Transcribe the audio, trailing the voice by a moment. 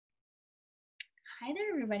Hi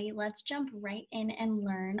there, everybody. Let's jump right in and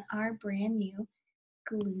learn our brand new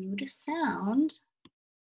glued sound.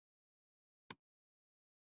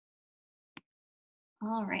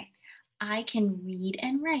 All right. I can read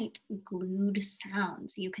and write glued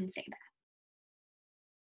sounds. You can say that.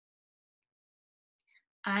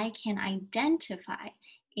 I can identify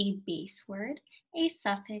a base word, a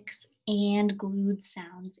suffix, and glued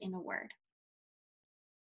sounds in a word.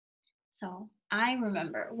 So I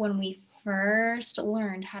remember when we first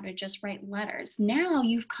learned how to just write letters. Now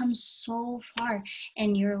you've come so far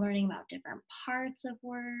and you're learning about different parts of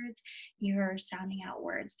words. You're sounding out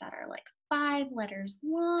words that are like 5 letters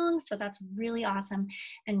long. So that's really awesome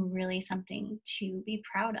and really something to be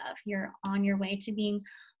proud of. You're on your way to being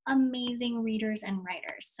amazing readers and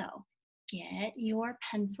writers. So get your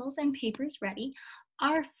pencils and papers ready.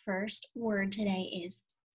 Our first word today is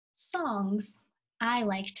songs. I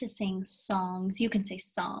like to sing songs. You can say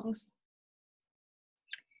songs.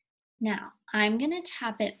 Now, I'm going to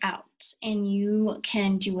tap it out and you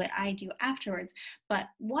can do what I do afterwards, but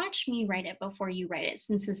watch me write it before you write it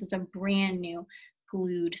since this is a brand new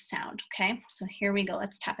glued sound, okay? So here we go.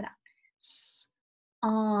 Let's tap it out.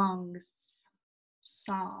 Songs.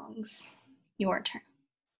 Songs. Your turn.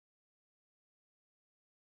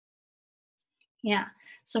 Yeah.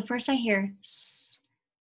 So first I hear S.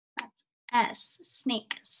 That's S.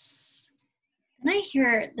 Snake. S. Then I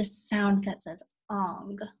hear the sound that says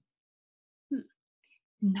ong.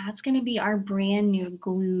 And that's going to be our brand new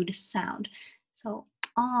glued sound. So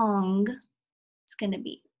ong is going to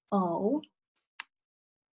be O,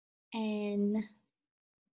 N,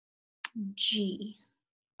 G,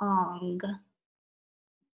 ong,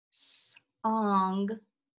 S, ong,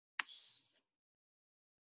 S,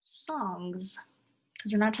 songs.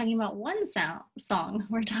 Because we're not talking about one song,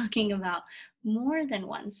 we're talking about more than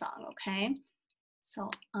one song, okay?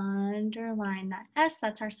 So underline that S,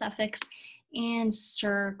 that's our suffix, and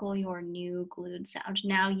circle your new glued sound.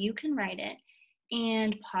 Now you can write it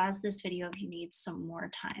and pause this video if you need some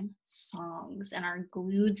more time. Songs, and our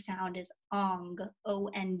glued sound is ong,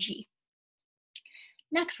 O-N-G.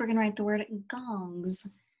 Next, we're gonna write the word gongs.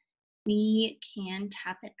 We can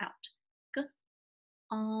tap it out. G,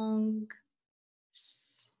 ong,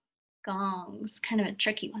 s, gongs, kind of a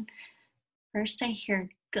tricky one. First I hear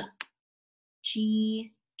G,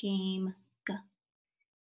 G, game, G.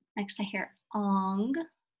 Next I hear ong.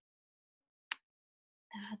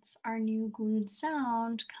 That's our new glued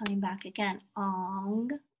sound coming back again.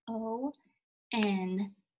 Ong,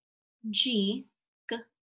 O-N-G, G,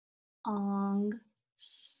 ong,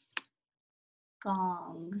 s,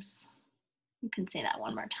 gongs. You can say that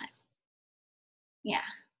one more time. Yeah,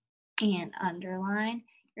 and underline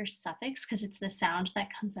your suffix because it's the sound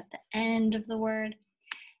that comes at the end of the word.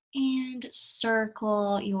 And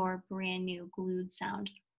circle your brand new glued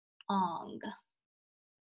sound, ong.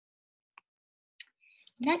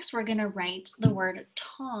 Next, we're gonna write the word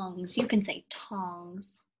tongs. You can say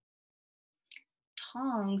tongs.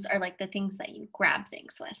 Tongs are like the things that you grab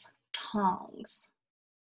things with. Tongs.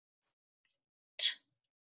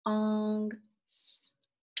 Tongs.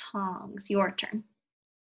 Tongs. Your turn.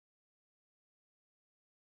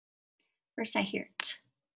 First I hear T.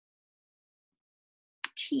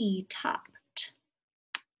 T, top. T.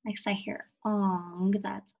 Next I hear ong.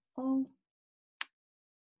 That's O.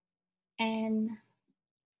 N.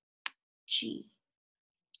 G.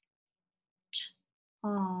 T.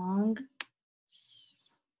 Ong.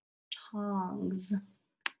 S. Tongs.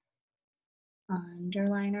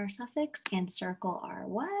 Underline our suffix and circle our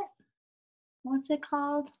what? What's it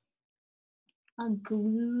called? A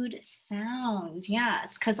glued sound. Yeah,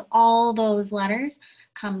 it's because all those letters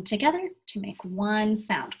come together to make one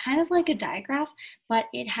sound, kind of like a digraph, but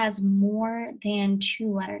it has more than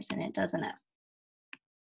 2 letters in it, doesn't it?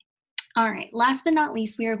 All right, last but not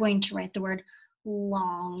least, we are going to write the word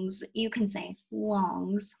longs. You can say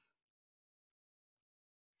longs.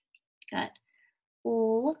 Good.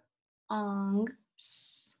 L, ong,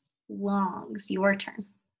 s, longs. Your turn.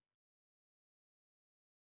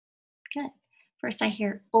 Good. First I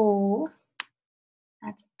hear O.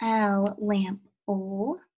 That's L, lamp,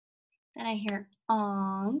 O. Then I hear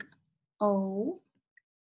ong, O,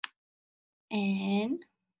 N,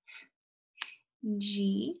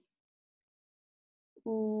 G,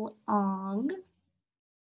 long,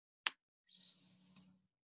 S.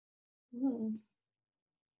 Ooh,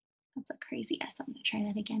 that's a crazy S. I'm gonna try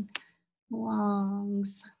that again.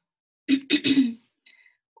 Longs.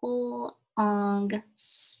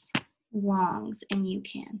 Longs, longs, and you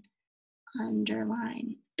can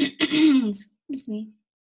underline. Excuse me.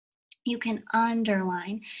 You can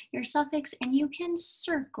underline your suffix and you can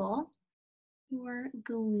circle your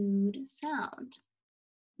glued sound?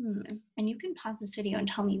 And you can pause this video and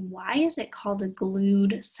tell me, why is it called a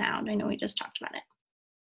glued sound? I know we just talked about it.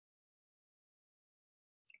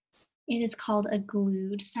 It is called a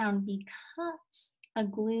glued sound because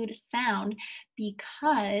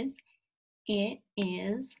it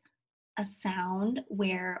is a sound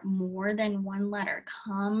where more than one letter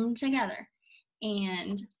come together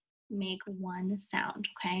and make one sound,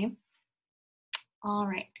 okay? All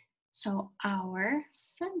right, so our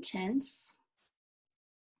sentence,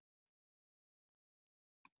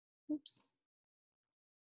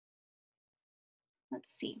 let's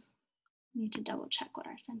see. We need to double check what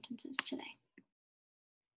our sentence is today.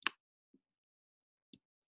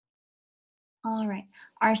 All right,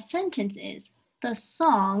 our sentence is, the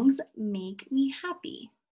songs make me happy.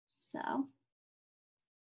 So,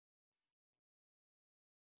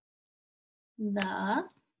 the,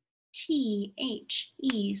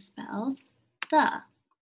 T-H-E spells the.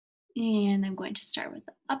 And I'm going to start with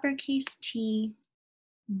the uppercase T.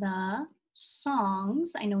 The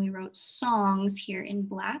songs, I know we wrote songs here in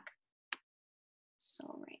black. So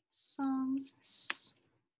I'll write songs,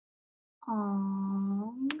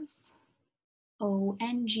 songs,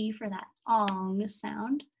 O-N-G for that ong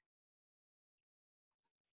sound.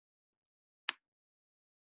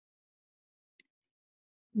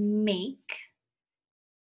 Make.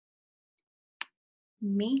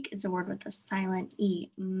 Make is a word with a silent E.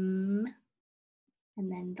 And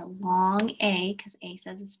then the long A, because A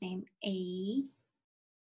says its name, A.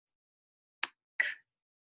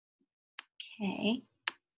 K.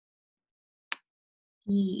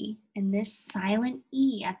 E. And this silent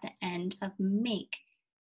E at the end of make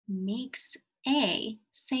makes A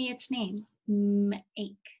say its name.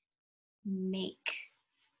 Make. Make.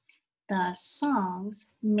 The songs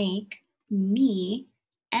make me,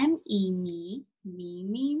 M-E, me,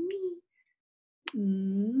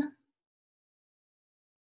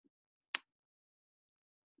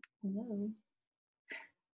 Hello.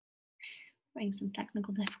 Having some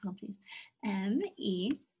technical difficulties.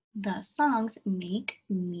 M-E, the songs make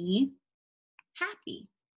me happy.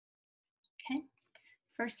 Okay,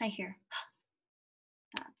 first I hear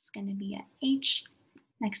that's going to be a H.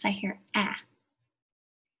 Next I hear A,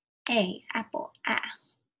 apple, A.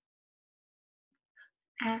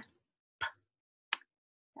 P,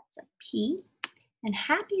 that's a P. And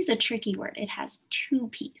happy is a tricky word. It has two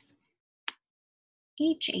P's.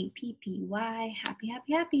 H-A-P-P-Y, happy,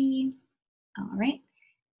 happy, happy. All right,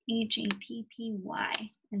 H-A-P-P-Y.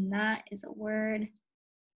 And that is a word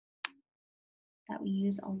that we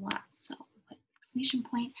use a lot. So put exclamation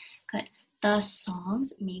point. Good. The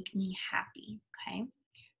songs make me happy. Okay.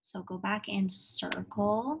 So go back and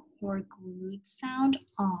circle your glued sound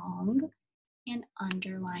ong and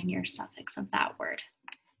underline your suffix of that word.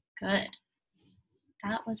 Good.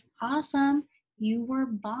 That was awesome. You were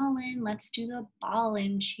ballin'. Let's do the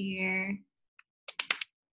ballin' cheer.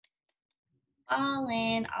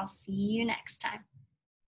 Ballin'. I'll see you next time.